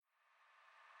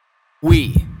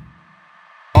We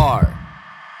are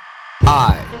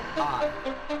I.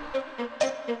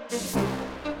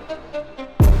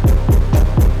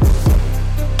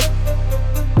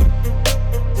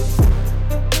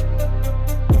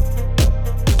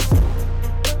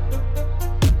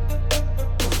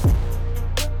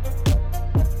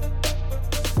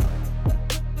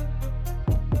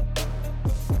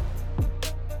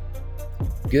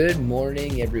 Good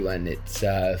morning, everyone. It's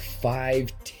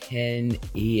 5:10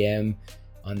 a.m.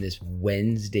 on this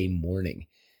Wednesday morning.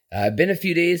 Been a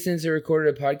few days since I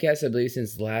recorded a podcast, I believe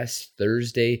since last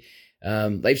Thursday.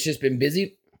 Life's just been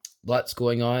busy, lots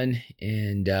going on,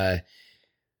 and I've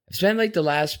spent like the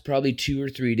last probably 2 or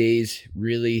 3 days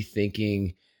really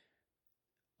thinking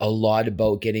a lot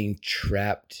about getting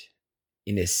trapped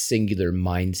in a singular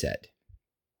mindset.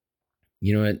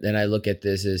 You know, and then I look at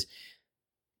this as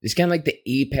it's kind of like the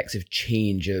apex of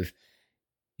change of,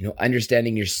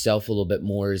 understanding yourself a little bit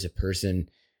more as a person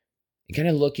and kind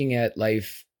of looking at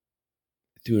life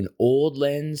through an old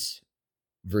lens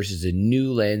versus a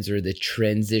new lens or the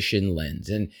transition lens.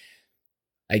 And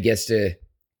I guess to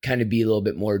kind of be a little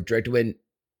bit more direct, when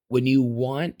you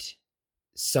want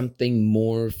something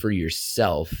more for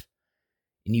yourself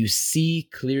and you see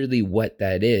clearly what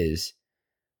that is,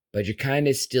 but you're kind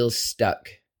of still stuck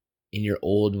in your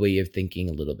old way of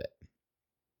thinking a little bit.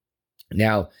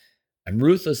 Now, I'm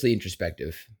ruthlessly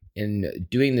introspective in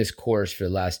doing this course for the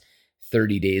last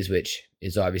 30 days, which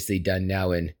is obviously done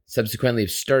now, and subsequently have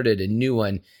started a new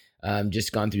one,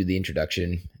 just gone through the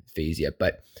introduction phase yet,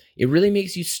 but it really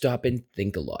makes you stop and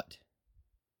think a lot.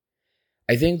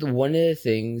 I think one of the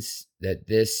things that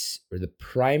the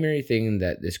primary thing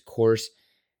that this course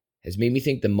has made me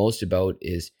think the most about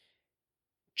is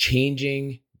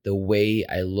changing the way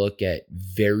I look at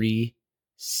very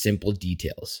simple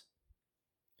details.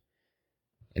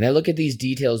 And I look at these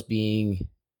details being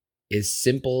as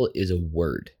simple as a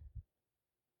word.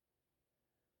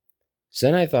 So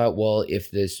then I thought, well,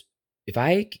 if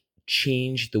I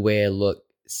change the way I look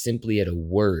simply at a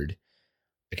word,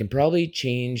 I can probably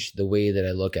change the way that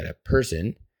I look at a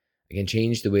person. I can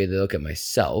change the way that I look at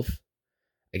myself.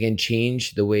 I can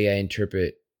change the way I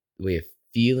interpret the way a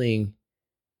feeling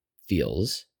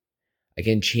feels. I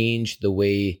can change the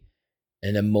way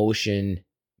an emotion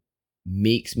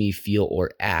makes me feel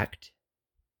or act.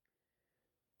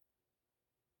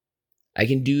 I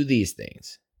can do these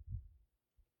things.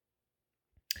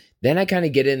 Then I kind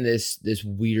of get in this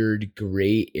weird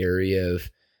gray area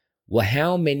of, well,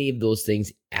 how many of those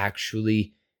things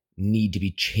actually need to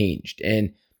be changed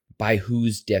and by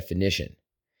whose definition?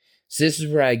 So this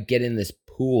is where I get in this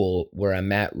pool where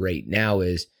I'm at right now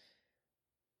is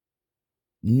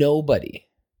nobody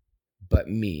but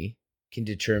me can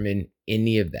determine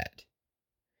any of that.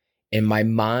 And my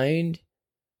mind,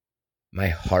 my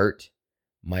heart,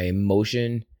 my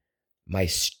emotion, my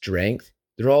strength,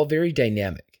 they're all very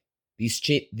dynamic.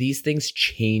 These things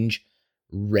change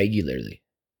regularly.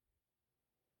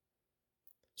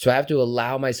 So I have to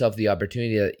allow myself the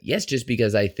opportunity that, yes, just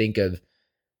because I think of,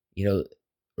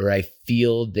 or I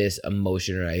feel this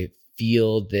emotion or I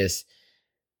feel this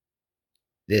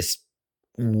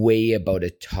way about a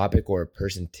topic or a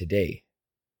person today,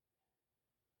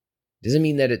 doesn't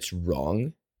mean that it's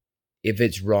wrong if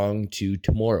it's wrong to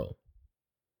tomorrow.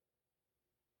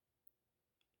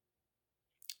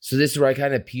 So this is where I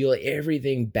kind of peel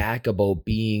everything back about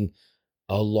being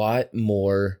a lot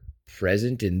more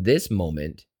present in this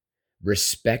moment,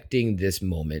 respecting this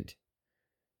moment,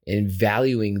 and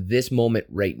valuing this moment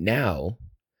right now,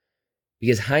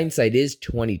 because hindsight is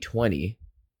 2020.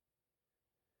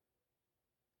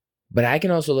 But I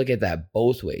can also look at that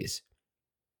both ways.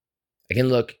 I can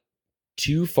look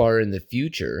too far in the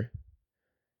future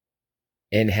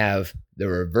and have the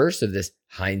reverse of this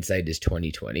hindsight is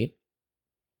 2020. You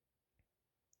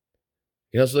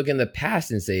can also look in the past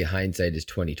and say hindsight is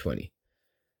 2020.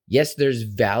 Yes, there's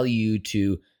value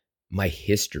to my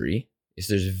history. Yes,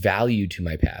 there's value to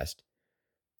my past.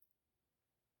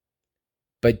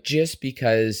 But just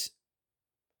because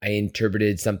I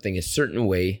interpreted something a certain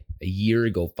way a year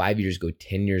ago, 5 years ago,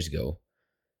 10 years ago,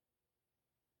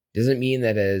 doesn't mean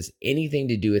that has anything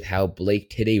to do with how Blake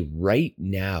today, right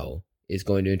now, is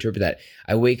going to interpret that.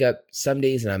 I wake up some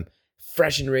days and I'm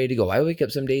fresh and ready to go. I wake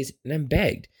up some days and I'm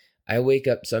bagged. I wake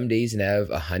up some days and have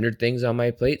 100 things on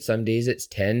my plate. Some days it's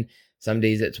 10. Some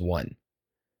days it's 1.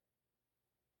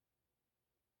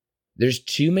 There's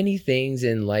too many things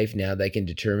in life now that can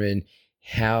determine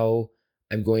how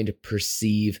I'm going to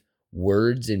perceive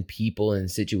words and people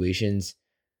and situations.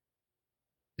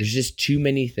 There's just too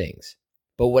many things.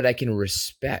 But what I can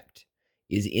respect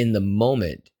is in the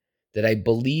moment that I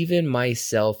believe in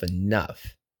myself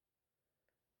enough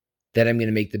that I'm going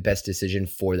to make the best decision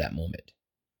for that moment.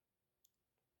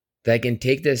 That I can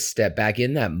take this step back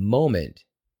in that moment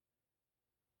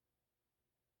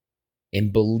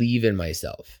and believe in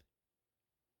myself.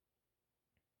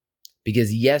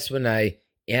 Because yes, when I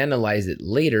analyze it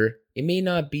later, it may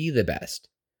not be the best.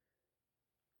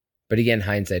 But again,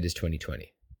 hindsight is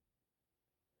 2020.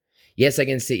 Yes, I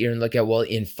can sit here and look at, well,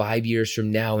 in 5 years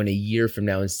from now, in a year from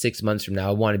now, in 6 months from now,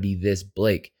 I want to be this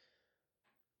Blake.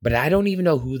 But I don't even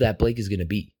know who that Blake is going to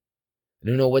be. I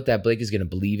don't know what that Blake is going to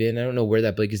believe in. I don't know where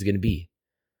that Blake is going to be.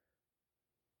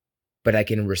 But I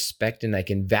can respect and I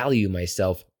can value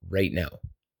myself right now.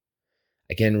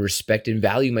 I can respect and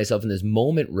value myself in this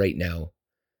moment right now.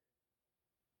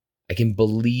 I can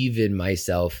believe in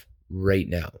myself right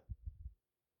now.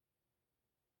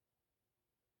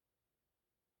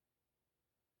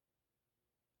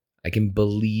 I can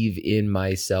believe in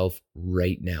myself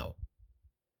right now.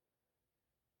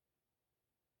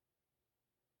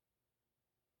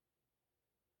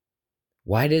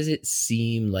 Why does it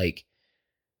seem like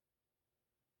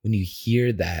when you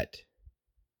hear that,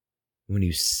 when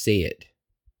you say it,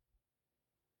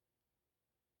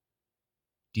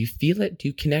 do you feel it? Do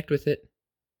you connect with it?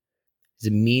 Does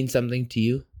it mean something to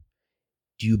you?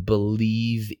 Do you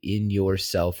believe in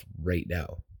yourself right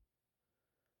now?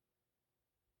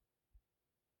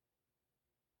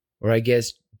 Or I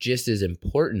guess just as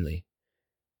importantly,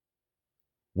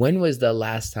 when was the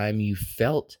last time you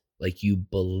felt like you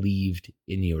believed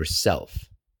in yourself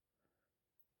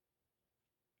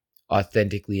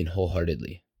authentically and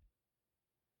wholeheartedly?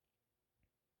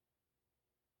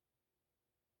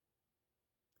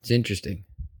 It's interesting.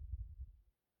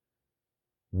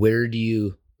 Where do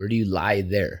you lie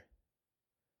there?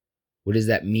 What does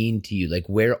that mean to you? Like,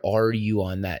 where are you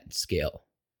on that scale?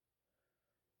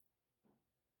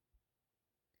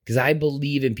 Because I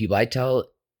believe in people. I tell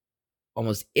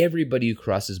almost everybody who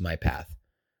crosses my path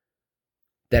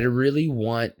that I really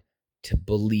want to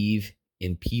believe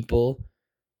in people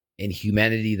and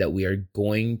humanity, that we are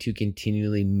going to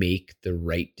continually make the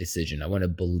right decision. I want to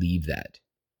believe that.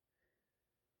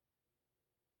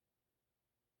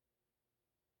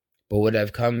 But what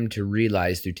I've come to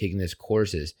realize through taking this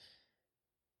course is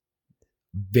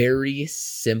very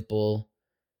simple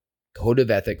code of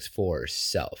ethics for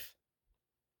self.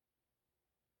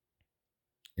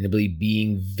 And I believe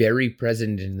being very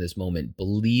present in this moment,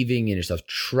 believing in yourself,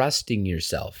 trusting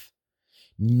yourself,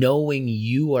 knowing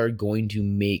you are going to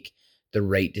make the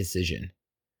right decision.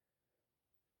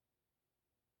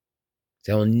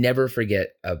 So I'll never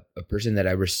forget a person that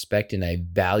I respect and I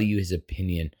value his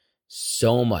opinion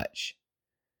so much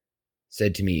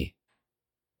said to me,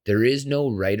 there is no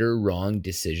right or wrong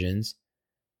decisions.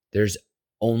 There's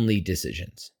only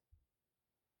decisions.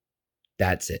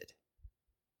 That's it.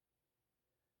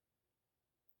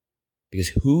 Because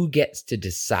who gets to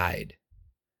decide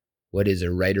what is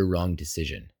a right or wrong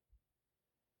decision?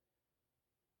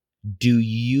 Do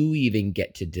you even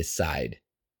get to decide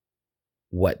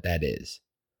what that is?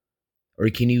 Or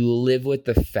can you live with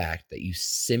the fact that you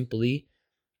simply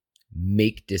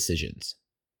make decisions?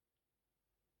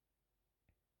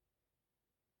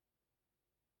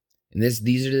 And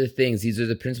these are the things, these are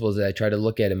the principles that I try to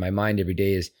look at in my mind every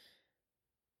day is,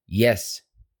 yes,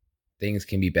 things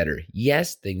can be better.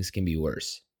 Yes, things can be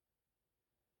worse.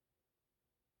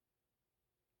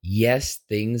 Yes,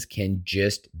 things can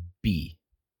just be.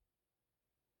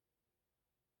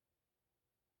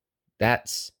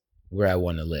 That's where I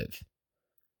want to live.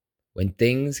 When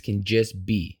things can just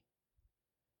be.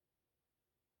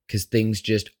 Because things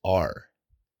just are.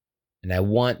 And I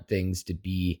want things to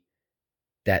be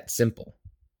that simple.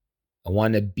 I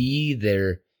want to be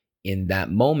there in that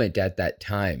moment at that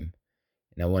time.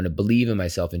 And I want to believe in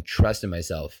myself and trust in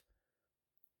myself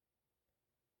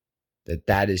that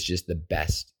that is just the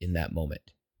best in that moment.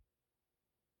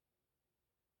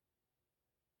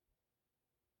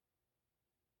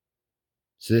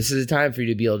 So this is a time for you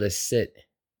to be able to sit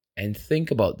and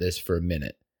think about this for a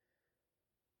minute.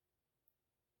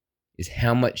 Is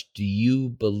how much do you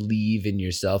believe in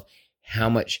yourself? How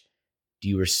much do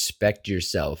you respect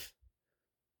yourself?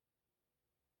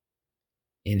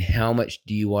 And how much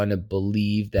do you want to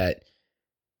believe that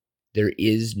there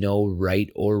is no right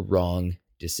or wrong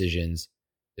decisions?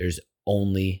 There's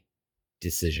only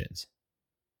decisions.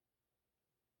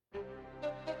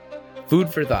 Food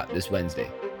for thought this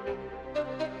Wednesday.